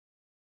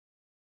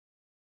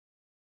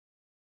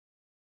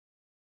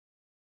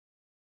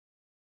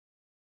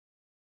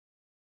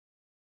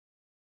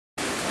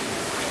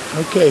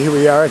Okay, here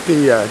we are at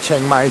the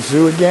Chiang Mai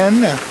Zoo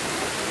again.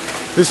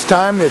 This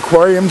time the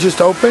aquarium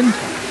just opened,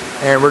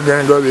 and we're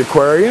going to go to the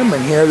aquarium,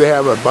 and here they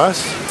have a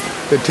bus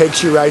that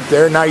takes you right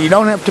there. Now you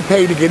don't have to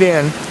pay to get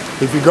in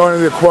if you go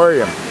into the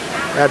aquarium.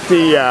 At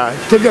the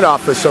ticket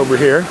office over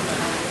here,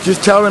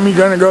 just tell them you're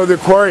going to go to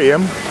the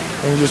aquarium,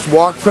 and you just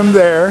walk from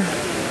there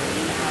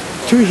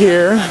to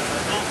here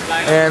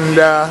and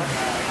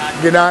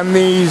get on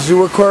the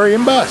Zoo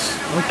Aquarium bus.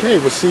 Okay,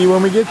 we'll see you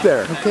when we get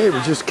there. Okay,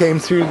 we just came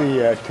through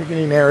the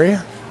ticketing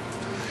area,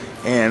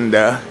 and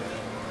I'm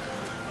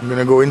going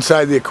to go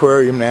inside the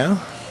aquarium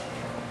now.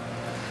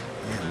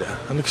 And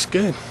it looks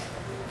good.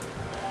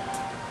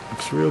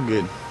 Looks real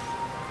good.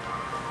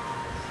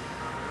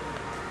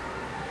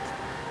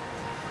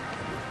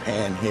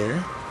 Pan here,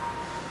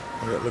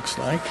 what it looks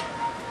like.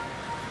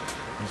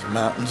 There's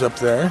mountains up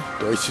there.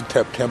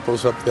 Doisitep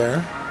Temple's up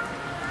there.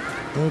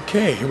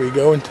 Okay, here we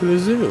go into the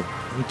zoo,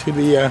 into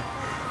the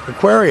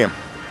aquarium.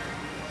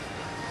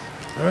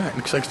 Alright,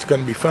 looks like it's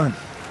going to be fun.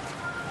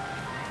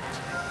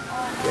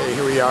 Okay,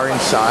 here we are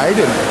inside,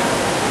 and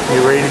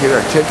we're ready to get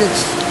our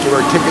tickets. Give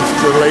our tickets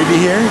to the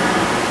lady here.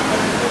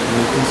 And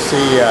you can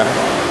see a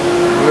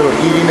little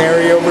eating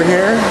area over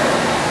here.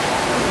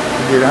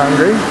 You get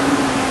hungry.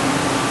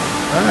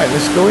 Alright,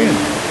 let's go in.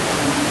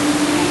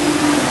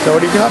 So what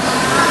do you got?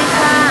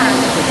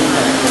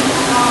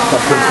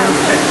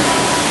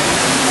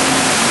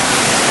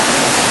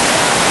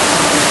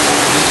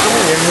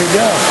 In we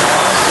go.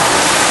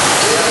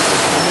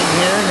 In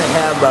here and they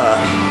have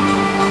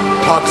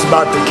talks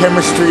about the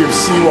chemistry of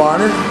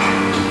seawater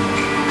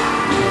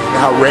and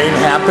how rain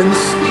happens.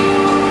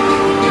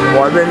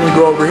 Well, then you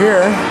go over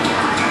here,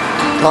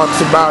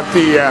 talks about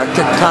the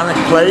tectonic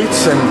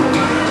plates and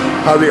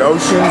how the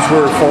oceans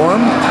were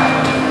formed.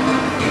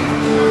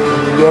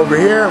 And you go over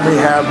here and we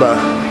have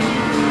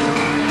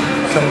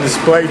some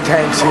display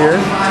tanks here.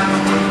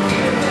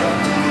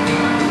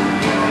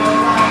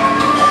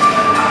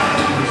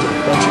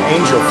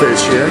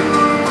 Angelfish here.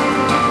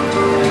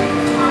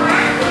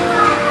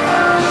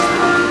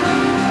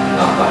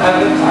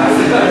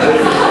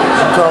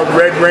 It's called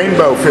red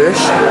rainbow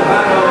fish.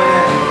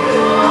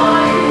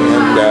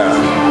 And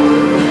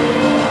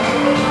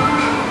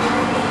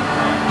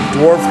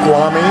dwarf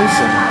gouramis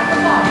and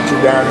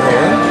down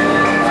here.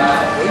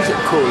 These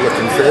are cool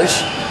looking fish.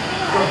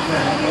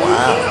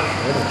 Wow,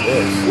 look at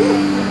this.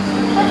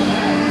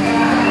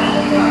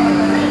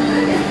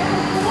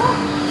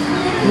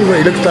 It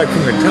looks like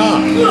from the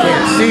top. You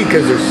can't see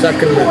because they're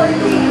sucking the...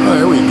 Oh,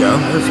 there we go.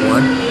 There's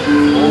one.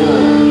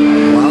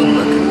 Wild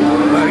looking.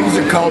 Wow, these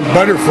are called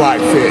butterfly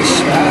fish.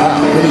 Wow,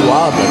 pretty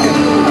wild looking.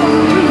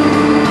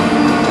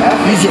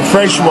 These are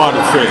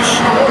freshwater fish.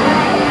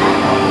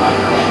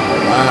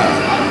 Wow.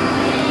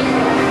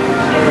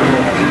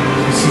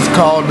 This is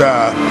called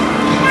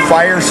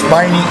fire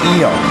spiny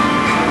eel.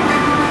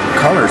 The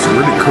colors are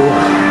really cool.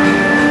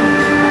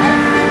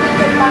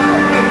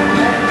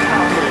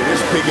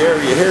 Big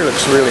area here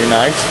looks really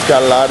nice. It's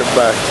got a lot of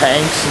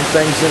tanks and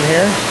things in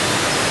here,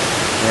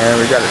 and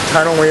we got a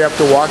tunnel we have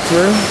to walk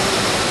through.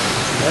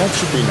 That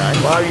should be nice.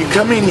 Well, you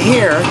come in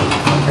here,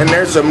 and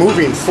there's a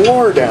moving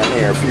floor down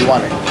here if you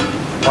want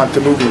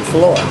the moving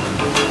floor,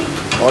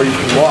 or you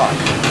can walk.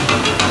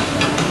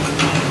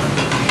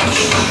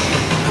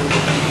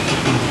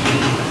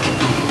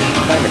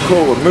 Kind of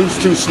cool. It moves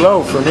too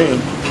slow for me.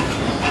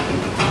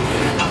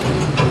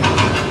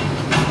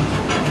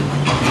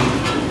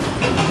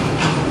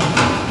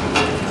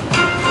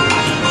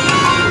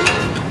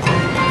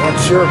 Not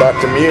sure about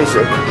the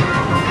music.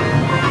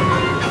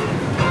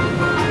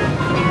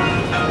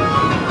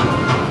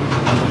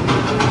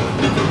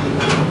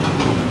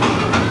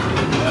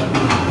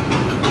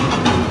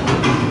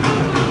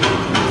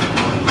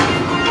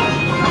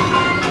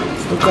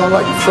 Look all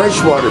like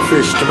freshwater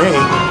fish to me.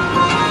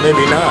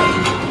 Maybe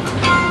not.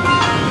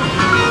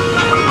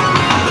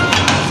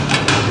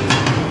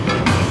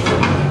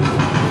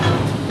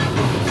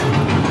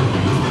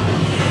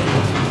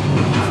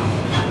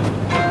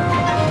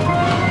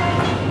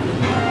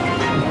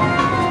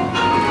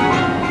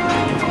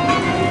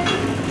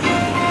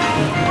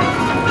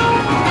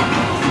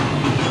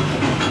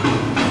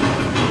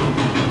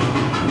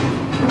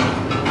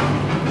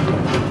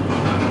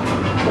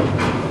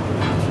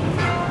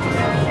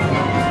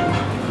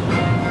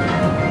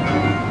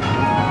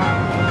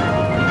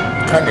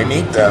 Kind of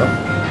neat though.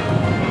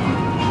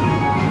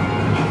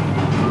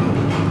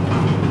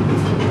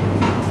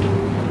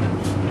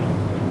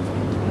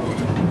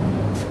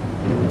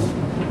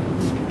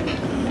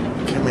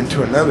 Come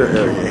into another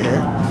area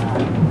here.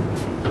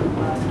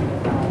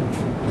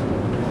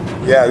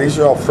 Yeah, these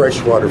are all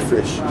freshwater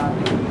fish.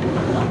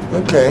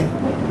 Okay.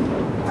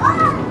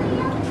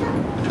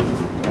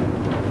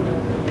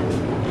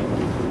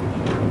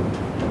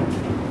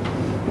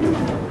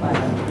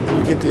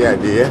 You get the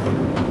idea.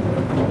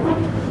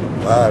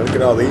 Wow, look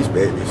at all these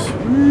babies.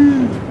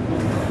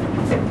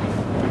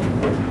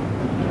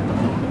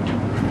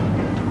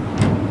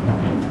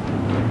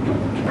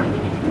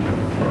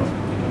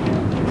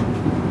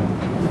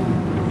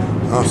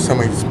 Oh, some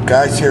of these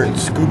guys here in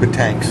scuba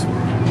tanks.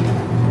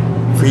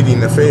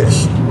 feeding the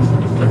fish.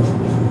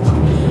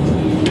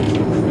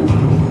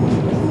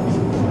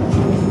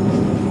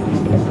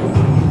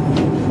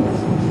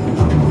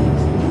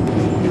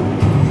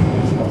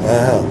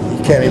 Wow,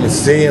 you can't even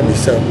see him.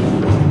 He's so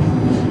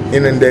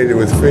inundated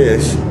with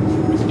fish.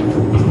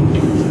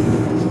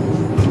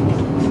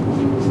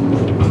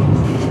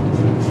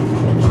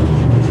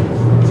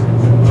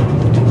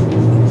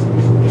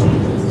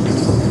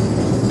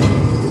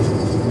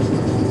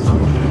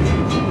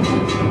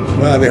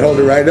 Wow, they hold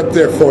it right up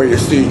there for you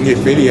so you can get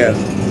video.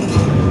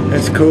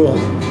 That's cool.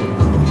 Down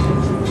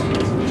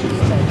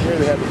here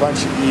they have a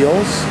bunch of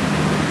eels.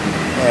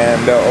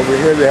 And over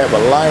here they have a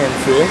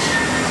lionfish.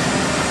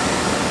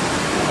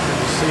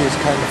 You see it's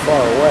kind of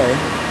far away.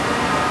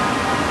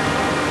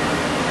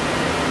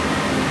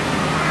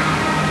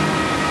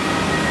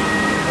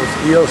 Those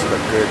eels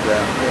look good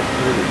down there.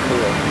 Really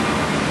cool.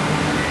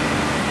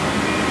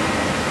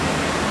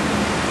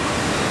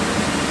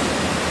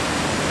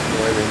 The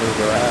way they move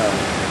around.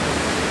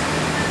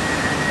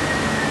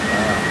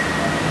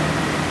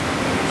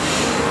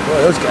 Boy,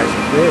 those guys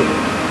are big.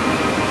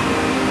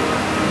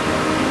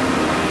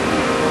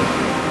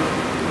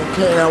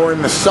 Okay, now we're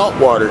in the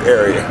saltwater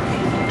area.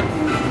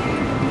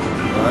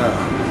 Wow.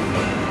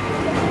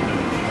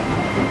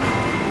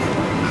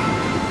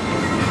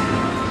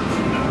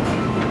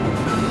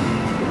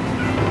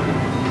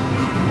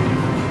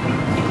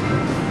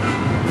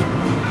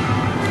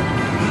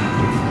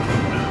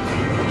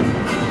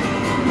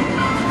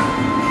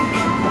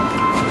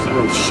 There's a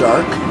little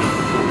shark.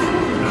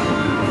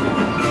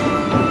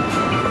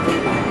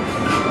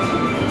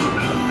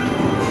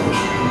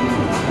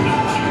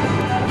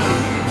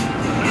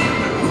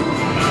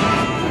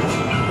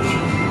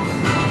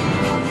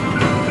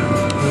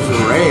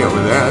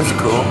 Over there, that's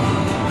cool.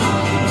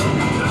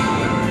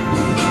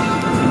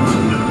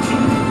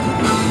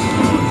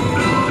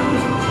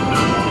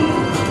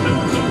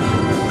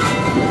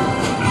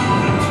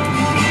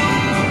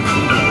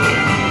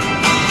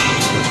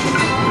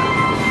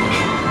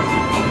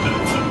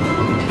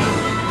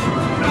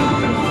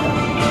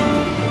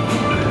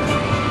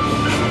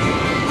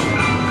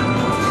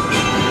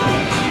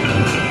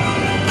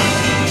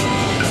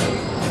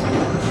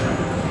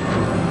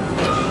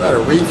 A lot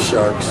of reef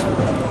sharks.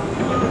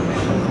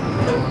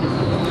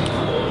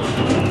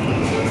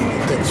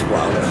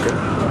 Wow, look at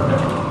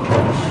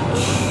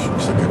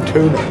looks like a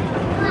tuna.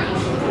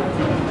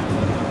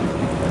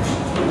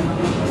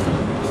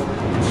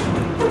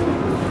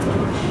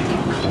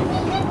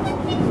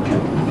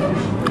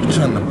 It's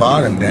on the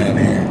bottom down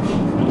here.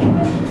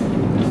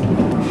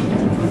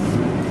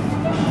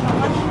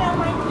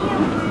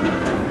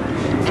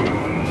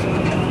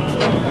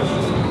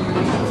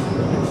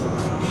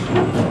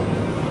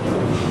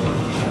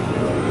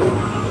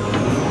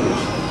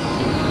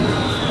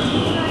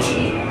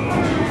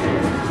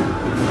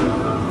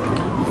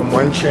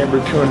 One chamber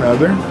to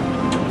another.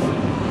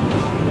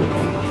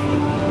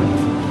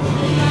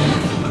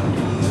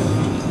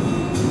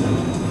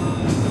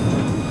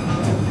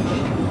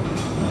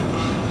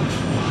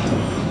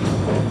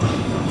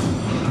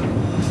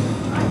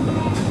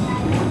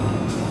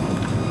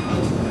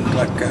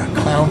 Like a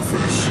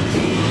clownfish.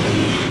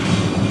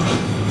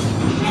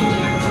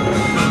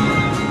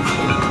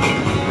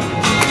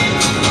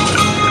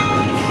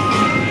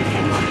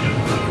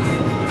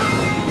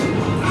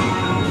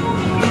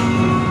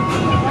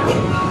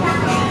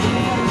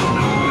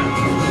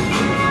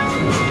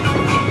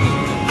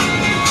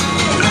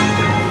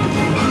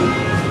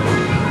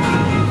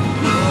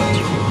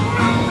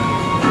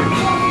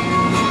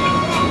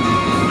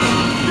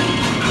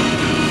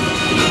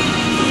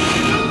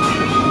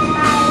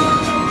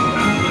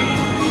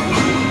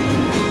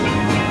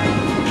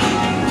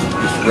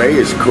 Ray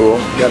is cool.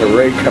 Got a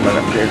ray coming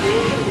up here.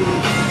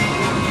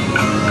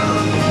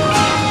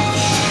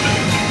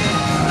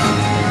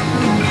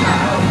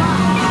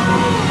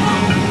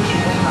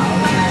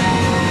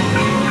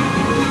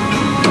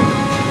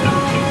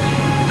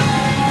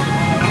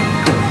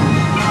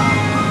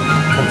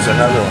 Comes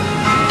another one.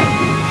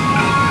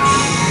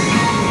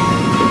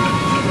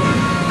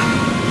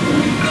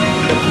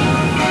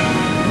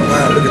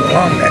 Wow, look how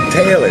long that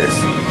tail is.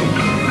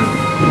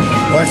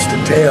 Watch the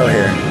tail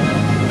here.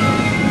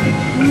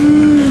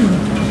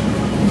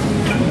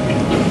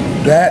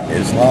 That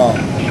is long.